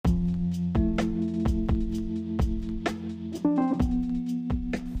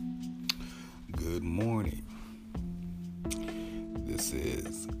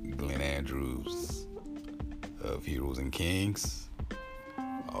Kings,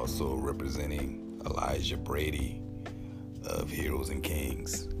 also representing Elijah Brady of Heroes and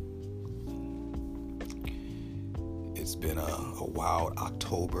Kings. It's been a wild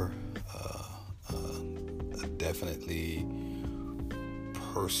October, a definitely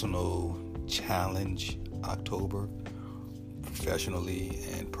personal challenge October, professionally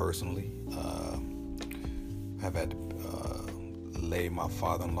and personally. I've had to lay my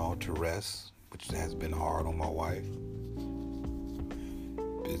father-in-law to rest, which has been hard on my wife.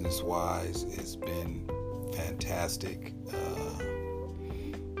 Business-wise, it's been fantastic.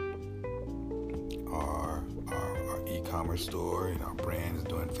 Our e-commerce store and our brand is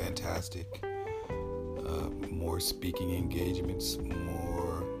doing fantastic. More speaking engagements,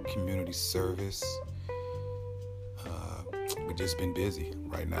 more community service. We've just been busy.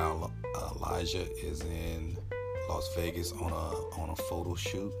 Right now, Elijah is in Las Vegas on a photo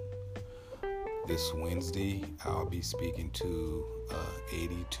shoot. This Wednesday, I'll be speaking to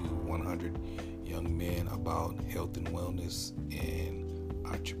 80 to 100 young men about health and wellness and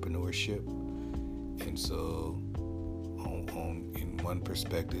entrepreneurship. And so, in one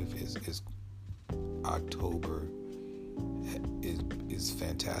perspective, is October is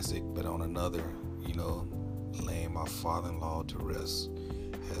fantastic, but on another, laying my father-in-law to rest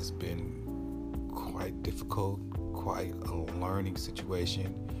has been quite difficult, quite a learning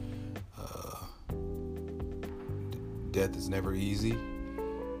situation. Death is never easy,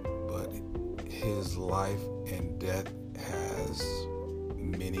 but his life and death has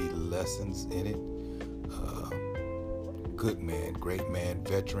many lessons in it. Good man, great man,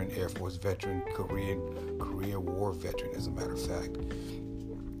 veteran, Air Force veteran, Korean War veteran, as a matter of fact.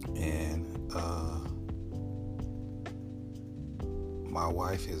 And my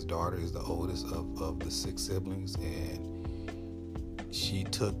wife, his daughter, is the oldest of the 6 siblings, and she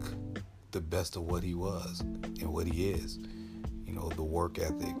took the best of what he was and what he is. The work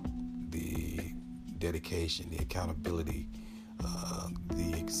ethic, the dedication, the accountability,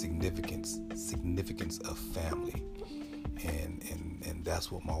 the significance of family. And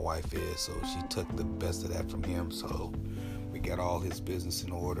that's what my wife is. So she took the best of that from him. So we got all his business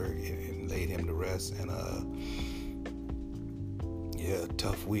in order and laid him to rest. And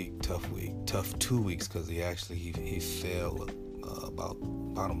tough 2 weeks, because he fell about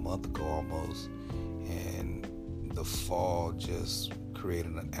a month ago almost, and the fall just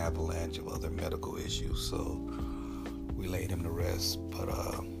created an avalanche of other medical issues. So we laid him to rest. But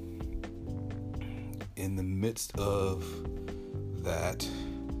in the midst of that,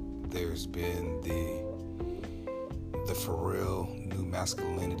 there's been the Pharrell New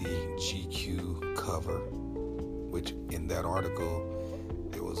Masculinity GQ cover, which in that article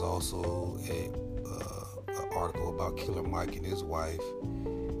there was also an article about Killer Mike and his wife,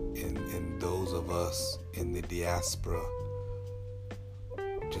 and those of us in the diaspora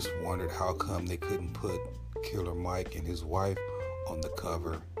just wondered how come they couldn't put Killer Mike and his wife on the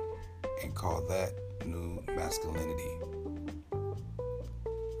cover and call that New Masculinity.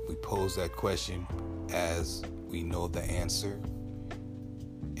 We pose that question as we know the answer,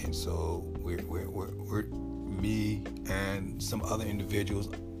 and so we're me and some other individuals,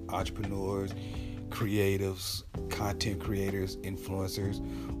 entrepreneurs, creatives, content creators, influencers,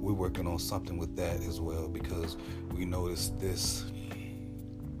 we're working on something with that as well, because we noticed this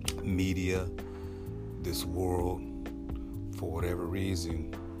media, this world, for whatever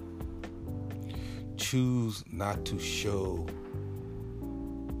reason, choose not to show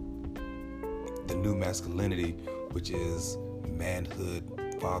the new masculinity, which is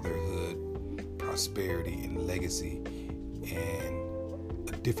manhood, fatherhood, prosperity, and legacy, and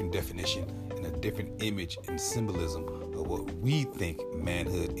a different definition and a different image and symbolism of what we think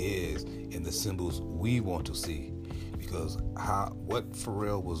manhood is and the symbols we want to see. Because what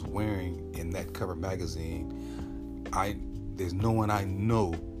Pharrell was wearing in that cover magazine, there's no one I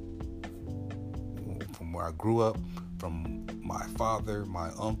know from where I grew up, from my father,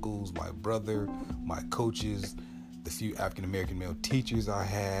 my uncles, my brother, my coaches, the few African American male teachers I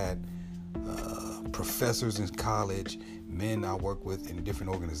had, professors in college, men I work with in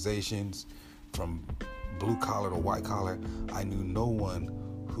different organizations, from blue collar to white collar. I knew no one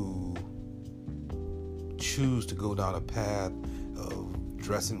who choose to go down a path of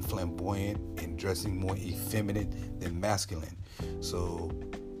dressing flamboyant and dressing more effeminate than masculine. So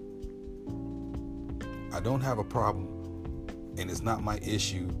I don't have a problem, and it's not my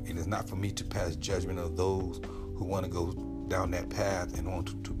issue, and it's not for me to pass judgment of those who want to go down that path and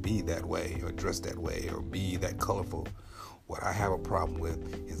want to be that way or dress that way or be that colorful. What I have a problem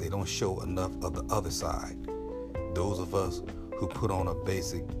with is they don't show enough of the other side. Those of us who put on a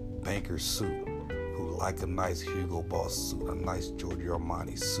basic banker suit, who like a nice Hugo Boss suit, a nice Giorgio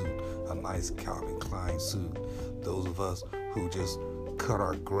Armani suit, a nice Calvin Klein suit. Those of us who just cut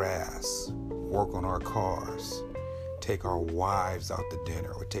our grass, work on our cars, take our wives out to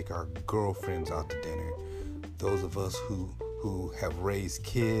dinner, or take our girlfriends out to dinner. Those of us who have raised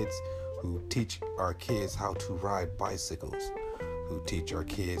kids, who teach our kids how to ride bicycles, who teach our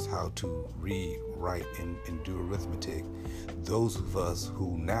kids how to read, write, and do arithmetic. Those of us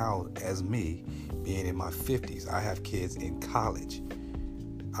who now, as me, being in my 50s, I have kids in college.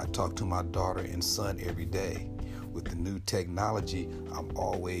 I talk to my daughter and son every day. With the new technology, I'm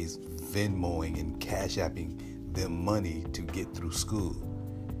always Venmoing and Cash Apping them money to get through school.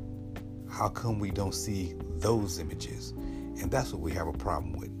 How come we don't see those images? And that's what we have a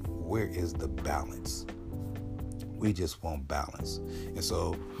problem with. Where is the balance? We just want balance. And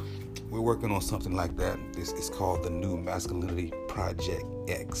so we're working on something like that. This is called the New Masculinity Project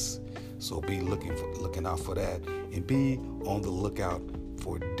X. So be looking out for that, and be on the lookout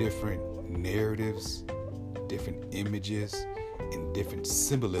for different narratives, different images, and different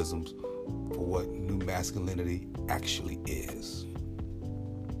symbolisms for what new masculinity actually is.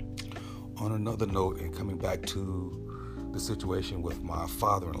 On another note, and coming back to the situation with my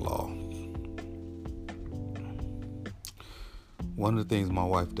father-in-law, one of the things my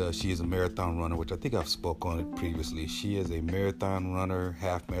wife does, she is a marathon runner, which I think I've spoke on it previously. She is a marathon runner,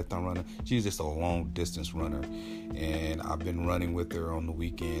 half marathon runner. She's just a long distance runner. And I've been running with her on the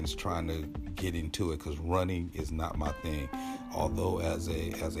weekends, trying to get into it, because running is not my thing. Although as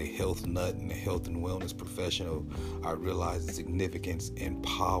a health nut and a health and wellness professional, I realize the significance and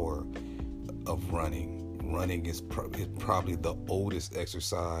power of running. Running is probably the oldest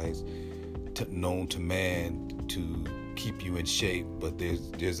exercise known to man to keep you in shape, but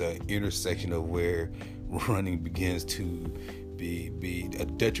there's an intersection of where running begins to be a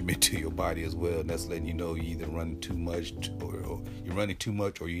detriment to your body as well, and that's letting you know you either run too much, or you're running too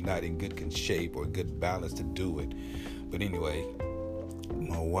much, or you're not in good shape or good balance to do it. But anyway,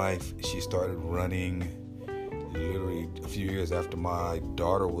 my wife, she started running literally a few years after my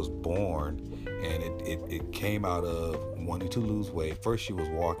daughter was born, and it came out of wanting to lose weight. First she was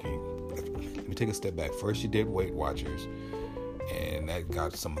walking. Let me take a step back. First she did Weight Watchers, and that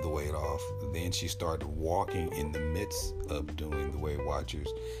got some of the weight off. Then she started walking in the midst of doing the Weight Watchers,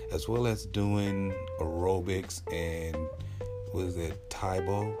 as well as doing aerobics and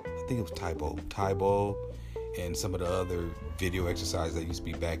Taibo? I think it was Taibo, and some of the other video exercises that used to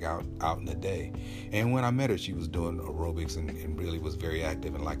be back out in the day. And when I met her, she was doing aerobics and really was very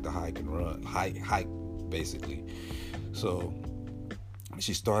active and liked to hike and run, hike basically. So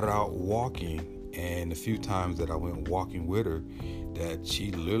she started out walking, and a few times that I went walking with her, that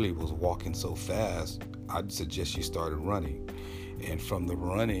she literally was walking so fast, I'd suggest she started running. And from the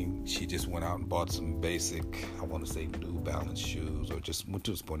running, she just went out and bought some basic, I want to say New Balance shoes, or just went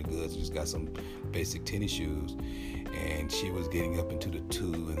to Sporting Goods and just got some basic tennis shoes. And she was getting up into the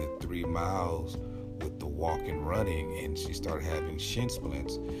 2 and the 3 miles with the walk and running, and she started having shin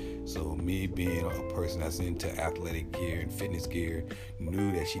splints. So me, being a person that's into athletic gear and fitness gear,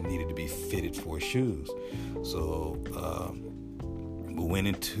 knew that she needed to be fitted for shoes. So we went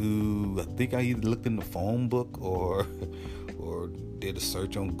into, I think I either looked in the phone book or did a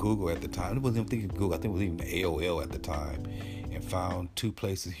search on Google at the time. It wasn't even Google, I think it was even AOL at the time, and found 2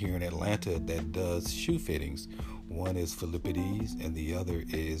 places here in Atlanta that does shoe fittings. One is Philippides and the other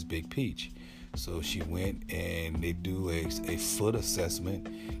is Big Peach. So she went and they do a foot assessment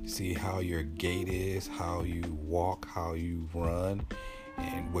to see how your gait is, how you walk, how you run,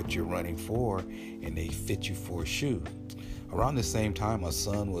 and what you're running for, and they fit you for a shoe. Around the same time, my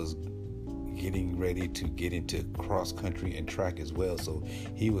son was getting ready to get into cross country and track as well, so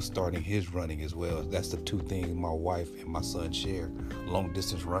he was starting his running as well. That's the 2 things my wife and my son share: long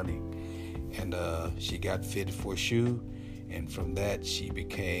distance running. And she got fitted for a shoe, and from that she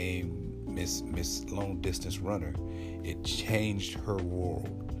became Miss Long Distance Runner. It changed her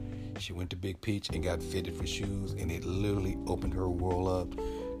world. She went to Big Peach and got fitted for shoes, and it literally opened her world up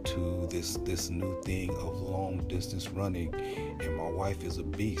to this new thing of long distance running. And my wife is a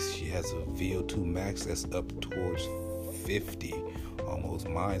beast. She has a VO2 max that's up towards 50 almost.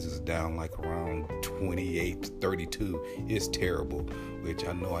 Mine is down like around 28, 32. It's terrible, which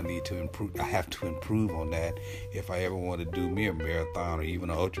I know I need to improve. I have to improve on that if I ever want to do me a marathon or even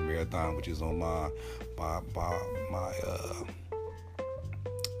an ultra marathon, which is on my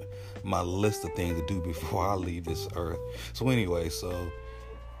list of things to do before I leave this earth. So anyway,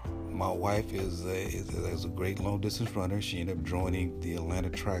 my wife is a great long distance runner. She ended up joining the Atlanta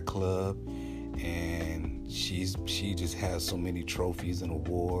Track Club, and she just has so many trophies and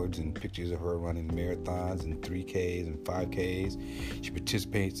awards and pictures of her running marathons and 3Ks and 5Ks. She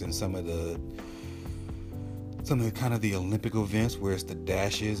participates in some of the kind of the Olympic events where it's the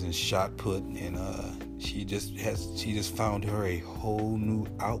dashes and shot put, and she just found her a whole new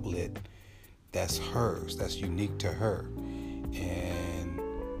outlet that's hers, that's unique to her. And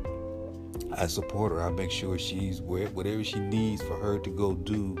I support her. I make sure she's whatever she needs for her to go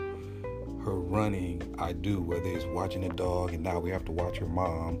do her running, I do, whether it's watching a dog, and now we have to watch her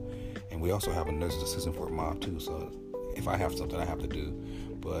mom, and we also have a nurse's assistant for her mom too, so if I have something I have to do.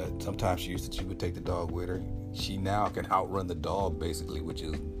 But sometimes she would take the dog with her. She now can outrun the dog, basically, which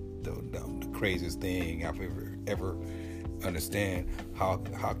is the craziest thing I've ever understand. How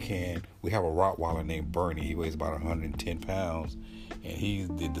can we have a Rottweiler named Bernie? He weighs about 110 pounds, and he's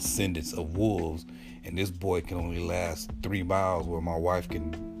the descendants of wolves, and this boy can only last 3 miles where my wife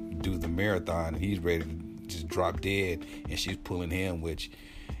can do the marathon, and he's ready to just drop dead, and she's pulling him, which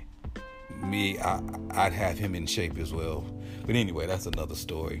I'd have him in shape as well. But anyway, that's another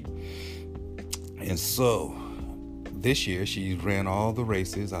story. And so this year she ran all the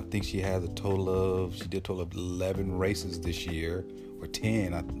races. I think she did a total of 11 races this year, or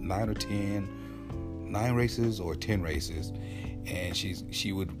 9 races or 10 races. And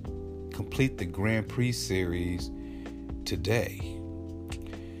she would complete the Grand Prix series today.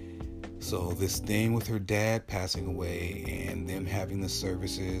 So this thing with her dad passing away and them having the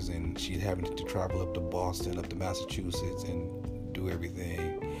services, and she's having to travel up to Boston, up to Massachusetts, and do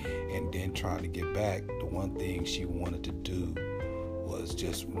everything, and then trying to get back, the one thing she wanted to do was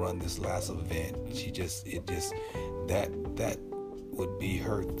just run this last event. That would be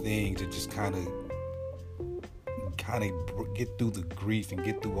her thing, to just kind of get through the grief and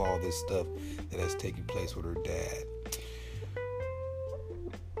get through all this stuff that has taken place with her dad.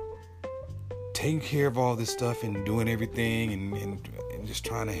 Taking care of all this stuff and doing everything and just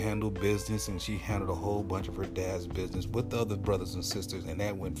trying to handle business, and she handled a whole bunch of her dad's business with the other brothers and sisters, and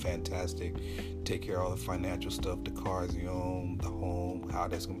that went fantastic. Take care of all the financial stuff, the cars you own, the home, how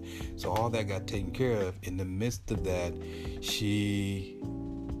that's going. So all that got taken care of. In the midst of that, she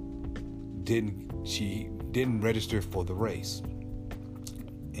didn't register for the race,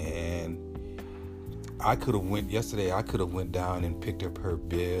 and I could have went down and picked up her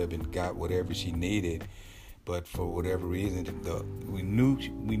bib and got whatever she needed, but for whatever reason, we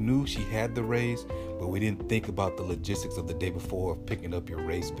knew she had the race, but we didn't think about the logistics of the day before, of picking up your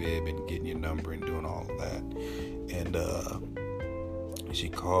race bib and getting your number and doing all of that. And she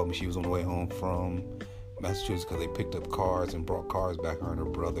called me. She was on the way home from Massachusetts because they picked up cars and brought cars back, her and her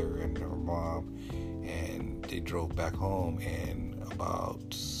brother and her mom, and they drove back home. And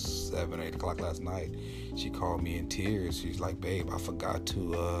about 7 or 8 o'clock last night, she called me in tears. She's like, "Babe, I forgot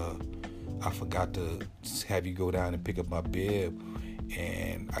to have you go down and pick up my bib,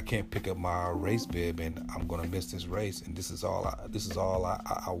 and I can't pick up my race bib, and I'm gonna miss this race. And this is all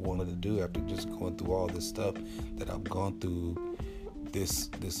I wanted to do after just going through all this stuff that I've gone through this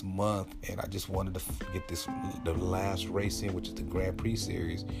month, and I just wanted to get the last race in, which is the Grand Prix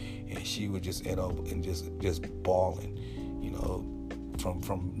series." And she would just end up and just bawling,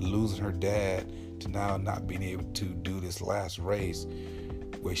 from losing her dad to now not being able to do this last race,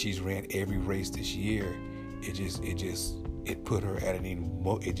 where she's ran every race this year. It put her at it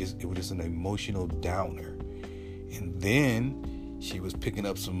was just an emotional downer. And then she was picking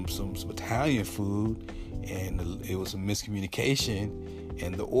up some Italian food, and it was some miscommunication,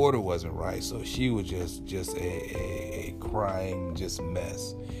 and the order wasn't right. So she was just a crying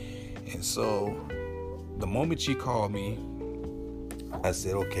mess. And so the moment she called me, I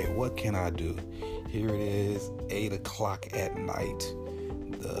said, okay, what can I do? Here it is, 8 o'clock at night,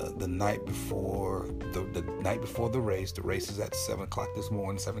 the night before the race. The race is at 7 o'clock this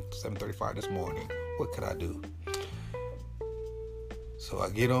morning, 7:35 this morning. What could I do? So I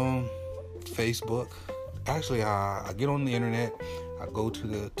get on Facebook. Actually, I get on the internet. I go to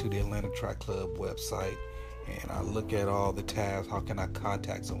the Atlanta Track Club website, and I look at all the tabs. How can I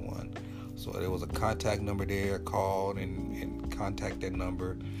contact someone? So there was a contact number there. I called and contact that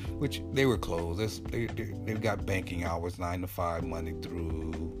number, which they were closed. They've got banking hours 9 to 5 Monday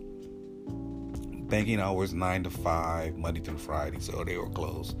through Friday, so they were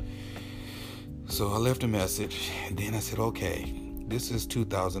closed. So I left a message, and then I said, okay, this is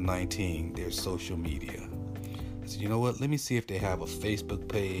 2019. There's social media. I said, you know what? Let me see if they have a Facebook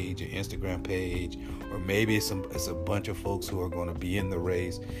page, an Instagram page, or maybe it's a bunch of folks who are going to be in the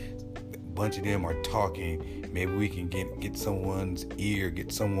race. A bunch of them are talking. Maybe we can get someone's ear,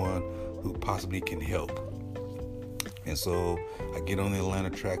 get someone who possibly can help. And so I get on the Atlanta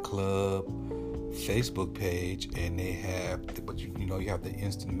Track Club Facebook page, and they have, but you have the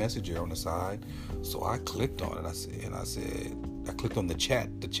instant messenger on the side. So I clicked on it. I clicked on the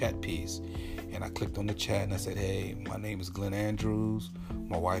chat piece, and I clicked on the chat, and I said, hey, my name is Glenn Andrews.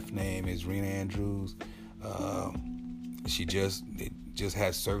 My wife's name is Rena Andrews. She just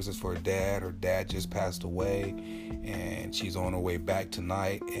had services for her dad. Her dad just passed away, and she's on her way back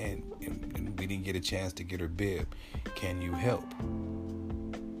tonight, and we didn't get a chance to get her bib. Can you help?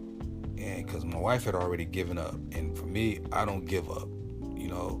 And because my wife had already given up, and for me, I don't give up.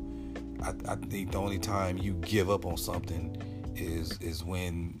 I think the only time you give up on something is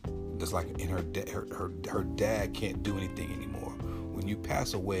when it's like in her dad can't do anything anymore. When you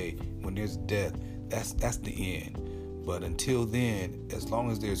pass away, when there's death, that's the end. But until then, as long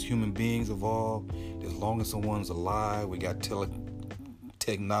as there's human beings involved, as long as someone's alive, we got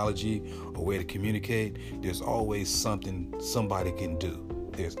technology, a way to communicate, there's always something somebody can do.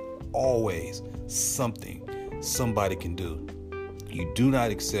 There's always something somebody can do. You do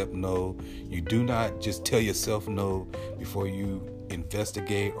not accept no. You do not just tell yourself no before you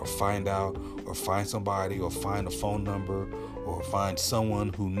investigate or find out or find somebody or find a phone number or find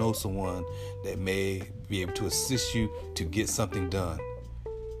someone who knows someone that may be able to assist you to get something done.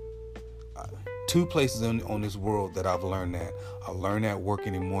 Two places on this world that I've learned that. I learned that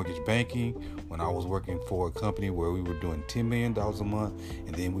working in mortgage banking when I was working for a company where we were doing $10 million a month,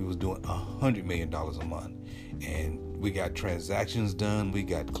 and then we was doing $100 million a month. And we got transactions done, we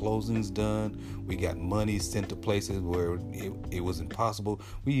got closings done, we got money sent to places where it was impossible.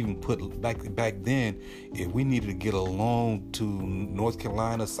 We even put back then, if we needed to get a loan to North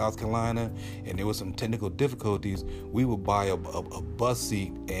Carolina, South Carolina, and there was some technical difficulties, we would buy a bus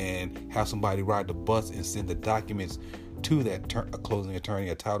seat and have somebody ride the bus and send the documents to that a closing attorney,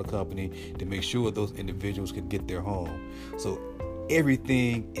 a title company, to make sure those individuals could get their home. So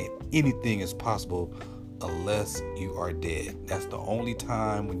everything and anything is possible unless you are dead. That's the only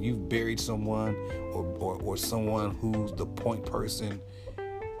time when you've buried someone or someone who's the point person.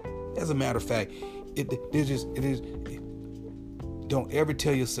 As a matter of fact, it is. Don't ever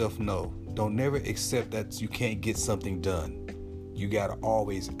tell yourself no. Don't never accept that you can't get something done. You gotta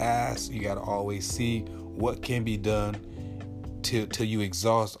always ask. You gotta always see what can be done till you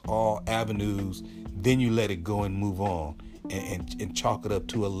exhaust all avenues. Then you let it go and move on. And chalk it up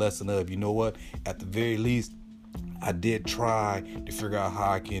to a lesson of, you know what, at the very least, I did try to figure out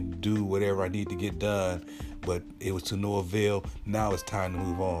how I can do whatever I need to get done, but it was to no avail. Now it's time to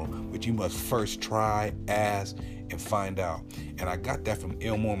move on. But you must first try, ask, and find out. And I got that from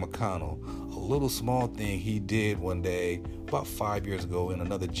Elmore McConnell, a little small thing he did one day about 5 years ago in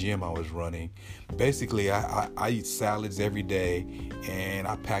another gym I was running. Basically, I eat salads every day, and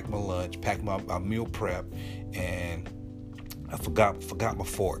I pack my lunch, pack my meal prep, and I forgot my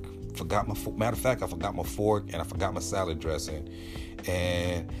fork. Matter of fact, I forgot my fork and I forgot my salad dressing.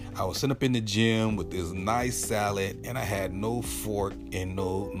 And I was sitting up in the gym with this nice salad, and I had no fork and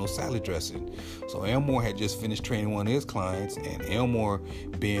no salad dressing. So Elmore had just finished training one of his clients, and Elmore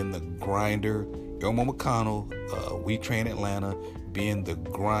being the grinder, Elmore McConnell, We Train Atlanta, being the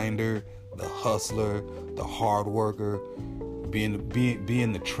grinder, the hustler, the hard worker, being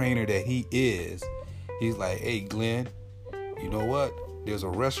the trainer that he is, he's like, hey Glenn, you know what? There's a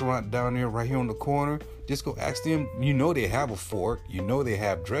restaurant down there right here on the corner. Just go ask them. You know they have a fork. You know they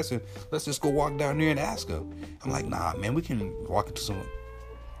have dressing. Let's just go walk down there and ask them. I'm like, nah, man, we can walk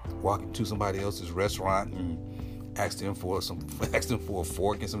into somebody else's restaurant and ask them for a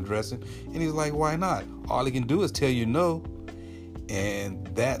fork and some dressing. And he's like, why not? All he can do is tell you no. And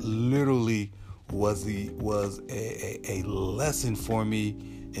that literally was a lesson for me,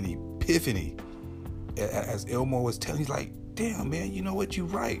 an epiphany. As Elmore was telling, he's like, damn, man, you know what? You're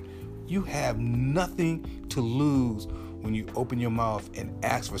right. You have nothing to lose when you open your mouth and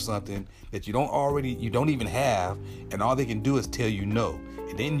ask for something that you don't even have, and all they can do is tell you no.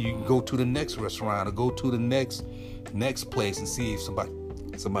 And then you can go to the next restaurant or go to the next place and see if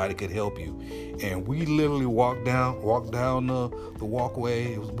somebody could help you. And we literally walked down the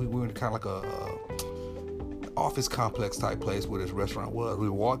walkway. We were in kind of like a office complex type place where this restaurant was. We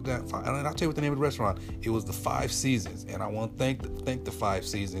walked down, and I'll tell you what the name of the restaurant. It was the Five Seasons, and I want to thank the Five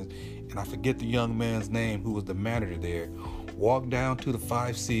Seasons, and I forget the young man's name who was the manager there. Walked down to the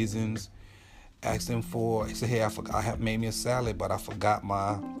Five Seasons, asked him for. He said, "Hey, I have made me a salad, but I forgot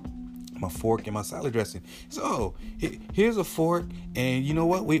my fork and my salad dressing." So here's a fork, and you know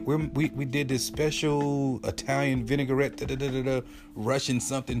what? We did this special Italian vinaigrette, Russian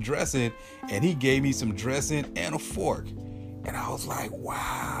something dressing, and he gave me some dressing and a fork, and I was like,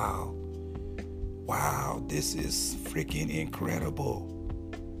 wow, wow, this is freaking incredible.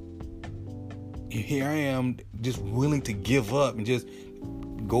 Here I am just willing to give up and just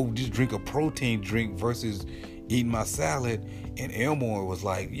drink a protein drink versus eating my salad. And Elmore was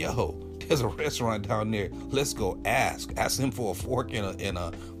like, yo, there's a restaurant down there. Let's go ask him for a fork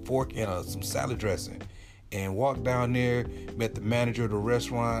and some salad dressing. And walked down there, met the manager of the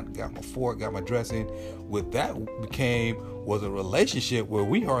restaurant, got my fork, got my dressing. What that was a relationship where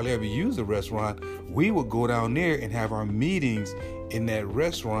we hardly ever used the restaurant. We would go down there and have our meetings in that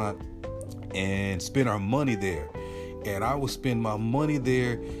restaurant and spend our money there. And I would spend my money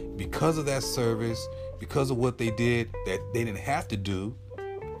there because of that service, because of what they did that they didn't have to do.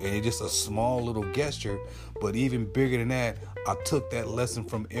 And it's just a small little gesture. But even bigger than that, I took that lesson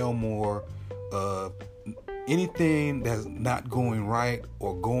from Elmore. Anything that's not going right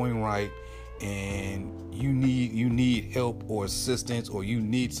or going right, and you need help or assistance, or you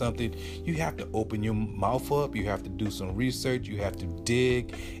need something, you have to open your mouth up. You have to do some research. You have to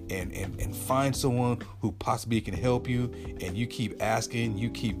dig and find someone who possibly can help you. And you keep asking,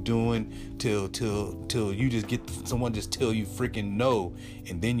 you keep doing till you just get someone just tell you freaking no,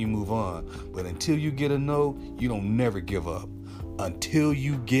 and then you move on. But until you get a no, you don't never give up. Until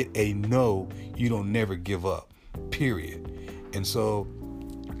you get a no, you don't never give up, period. And so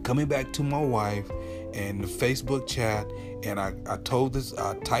coming back to my wife and the Facebook chat, and I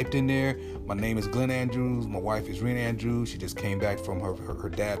typed in there, my name is Glenn Andrews, my wife is Rena Andrews. She just came back from her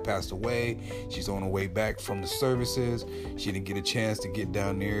dad passed away. She's on her way back from the services. She didn't get a chance to get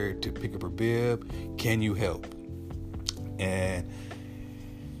down there to pick up her bib. Can you help? And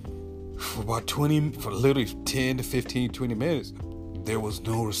for literally 10 to 15, 20 minutes, there was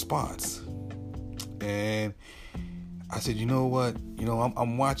no response. And I said, you know what?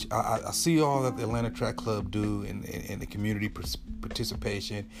 I'm watching. I see all that the Atlanta Track Club do in the community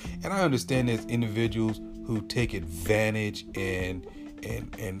participation, and I understand there's individuals who take advantage and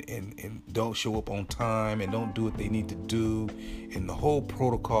don't show up on time and don't do what they need to do, and the whole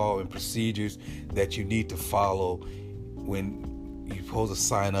protocol and procedures that you need to follow when you're supposed to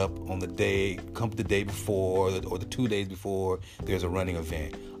sign up on the day, come the day before or the 2 days before there's a running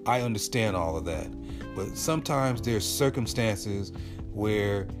event. I understand all of that. But sometimes there's circumstances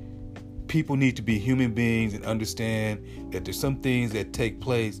where people need to be human beings and understand that there's some things that take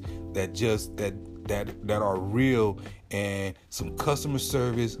place that are real, and some customer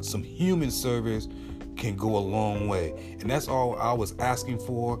service, some human service can go a long way. And that's all I was asking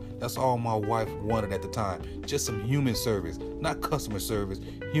for. That's all my wife wanted at the time. Just some human service, not customer service,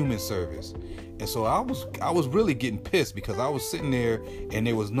 human service. And so I was really getting pissed because I was sitting there and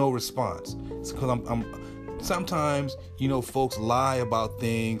there was no response. It's because sometimes, folks lie about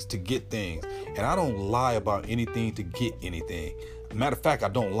things to get things. And I don't lie about anything to get anything. Matter of fact, I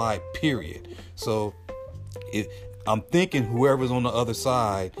don't lie, period. So I'm thinking whoever's on the other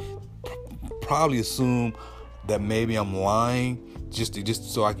side probably assume that maybe I'm lying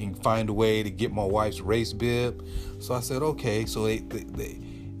just so I can find a way to get my wife's race bib. So I said, okay. So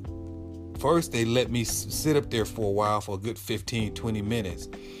first they let me sit up there for a while, for a good 15, 20 minutes,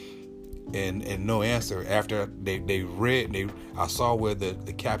 and no answer. After they read, I saw where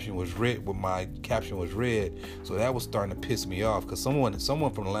the caption was read, where my caption was read. So that was starting to piss me off because someone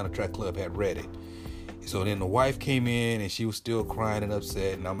from the Atlanta Track Club had read it. So then the wife came in and she was still crying and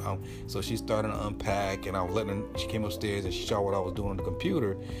upset, and so she started to unpack, and I was letting her. She came upstairs and she saw what I was doing on the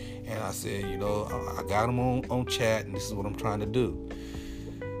computer, and I said, I got them on chat, and this is what I'm trying to do.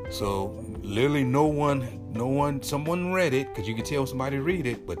 So literally someone read it, because you can tell somebody read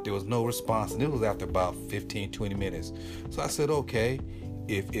it, but there was no response, and it was after about 15, 20 minutes. So I said, okay,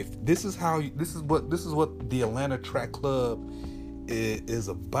 if this is what the Atlanta Track Club is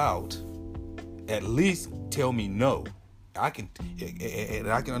about, at least tell me no. I can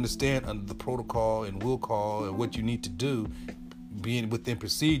understand under the protocol and will call and what you need to do, being within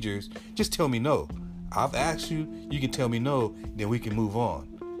procedures. Just tell me no. I've asked you. You can tell me no. Then we can move on.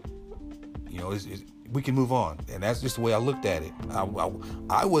 We can move on, and that's just the way I looked at it.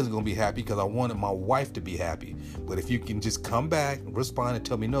 I wasn't gonna be happy because I wanted my wife to be happy. But if you can just come back, respond, and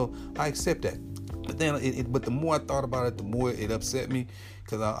tell me no, I accept that. But then, but the more I thought about it, the more it upset me,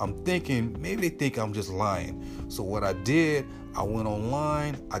 because I'm thinking maybe they think I'm just lying. So what I did, I went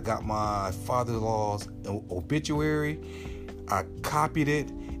online, I got my father-in-law's obituary, I copied it,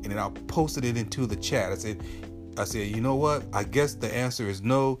 and then I posted it into the chat. I said, you know what? I guess the answer is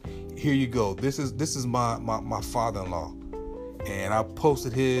no. Here you go. This is my father-in-law, and I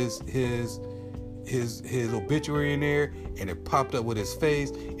posted his obituary in there, and it popped up with his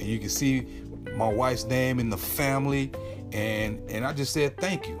face, and you can see my wife's name in the family, and I just said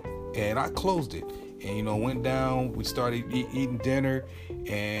thank you. and I closed it. And went down. We started eating dinner,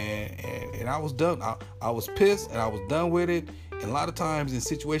 and I was done. I was pissed, and I was done with it. And a lot of times in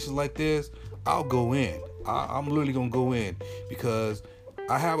situations like this, I'll go in. I'm literally gonna go in, because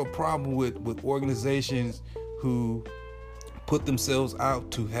I have a problem with organizations who put themselves out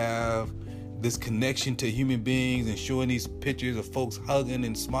to have this connection to human beings and showing these pictures of folks hugging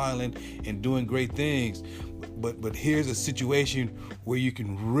and smiling and doing great things. But here's a situation where you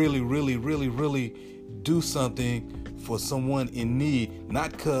can really, really, really, really do something for someone in need,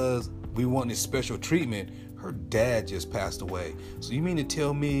 not because we want this special treatment. Her dad just passed away. So you mean to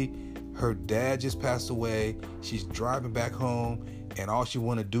tell me her dad just passed away, she's driving back home, and all she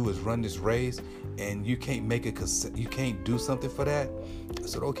want to do is run this race, and you can't you can't do something for that? I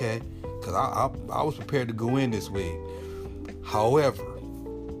said, okay, because I was prepared to go in this week. However,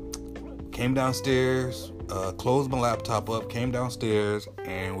 came downstairs, closed my laptop up, came downstairs,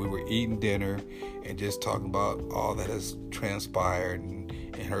 and we were eating dinner and just talking about all that has transpired and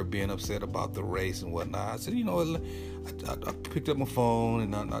her being upset about the race and whatnot. I said, I picked up my phone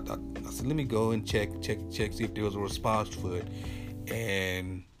and I said, let me go and check, see if there was a response to it.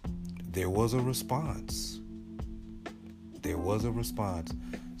 And there was a response.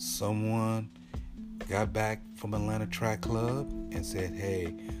 Someone got back from Atlanta Track Club and said,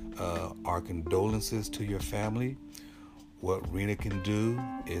 hey, our condolences to your family. What Rena can do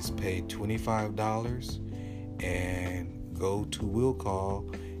is pay $25 and go to Will Call,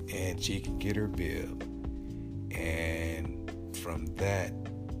 and she can get her bill. And from that,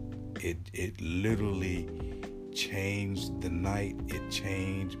 it literally changed the night. It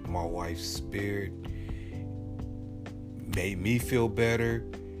changed my wife's spirit, made me feel better.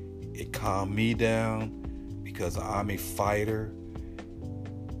 It calmed me down, because I'm a fighter.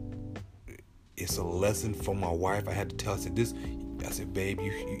 It's a lesson for my wife. I had to tell her, I said, babe,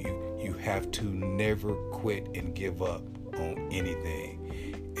 you have to never quit and give up on anything.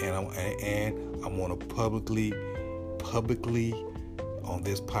 And I'm going to publicly on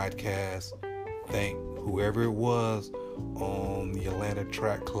this podcast thank whoever it was on the Atlanta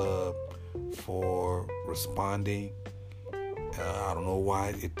Track Club for responding. I don't know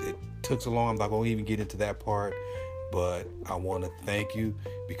why it took so long. I'm not going to even get into that part, but I want to thank you,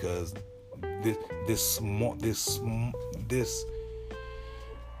 because this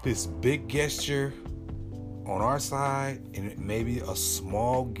big gesture on our side, and maybe a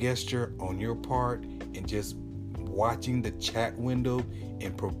small gesture on your part, and just watching the chat window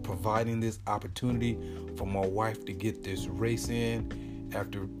and providing this opportunity for my wife to get this race in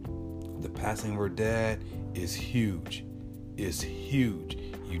after the passing of her dad is huge. It's huge.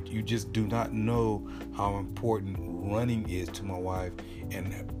 You just do not know how important running is to my wife,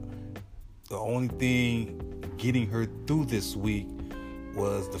 and the only thing getting her through this week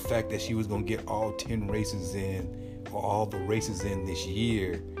was the fact that she was going to get all 10 races in, or all the races in this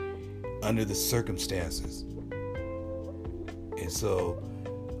year under the circumstances. And so,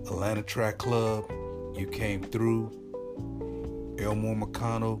 Atlanta Track Club, you came through. Elmore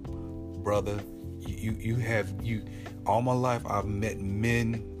McConnell, brother, you all my life I've met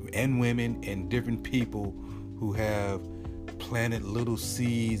men and women and different people who have planted little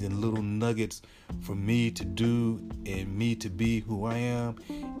seeds and little nuggets for me to do and me to be who I am,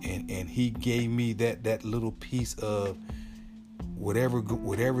 and he gave me that little piece of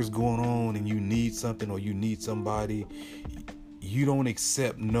whatever's going on, and you need something or you need somebody. You don't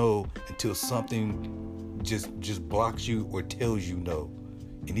accept no until something just blocks you or tells you no,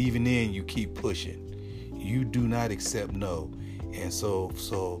 and even then you keep pushing. You do not accept no. And so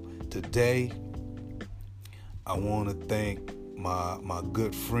today I want to thank my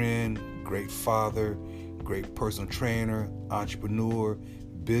good friend, great father, great personal trainer, entrepreneur,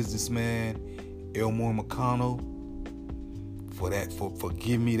 businessman, Elmore McConnell, for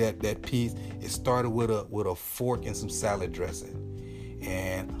giving me that piece. It started with a fork and some salad dressing.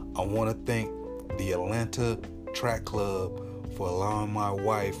 And I want to thank the Atlanta Track Club for allowing my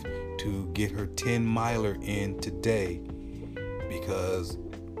wife to get her 10-miler in today, because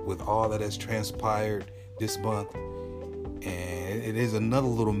with all that has transpired this month, and it is another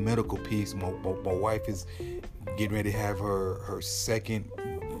little medical piece. My wife is getting ready to have her second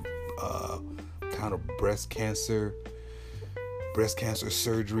kind of breast cancer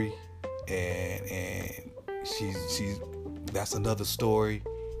surgery, and she's that's another story.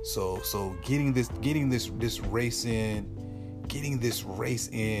 So getting this race in,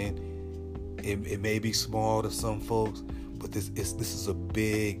 it may be small to some folks, but this is a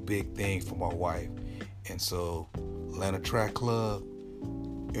big thing for my wife. And so Atlanta Track Club,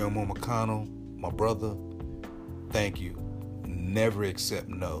 Elmore McConnell, my brother, thank you. Never accept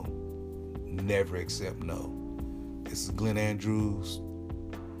no. Never accept no. This is Glenn Andrews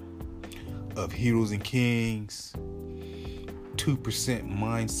of Heroes and Kings, 2%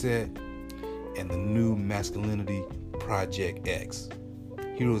 Mindset, and the New Masculinity Project X.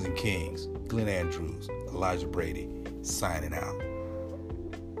 Heroes and Kings, Glenn Andrews, Elijah Brady, signing out.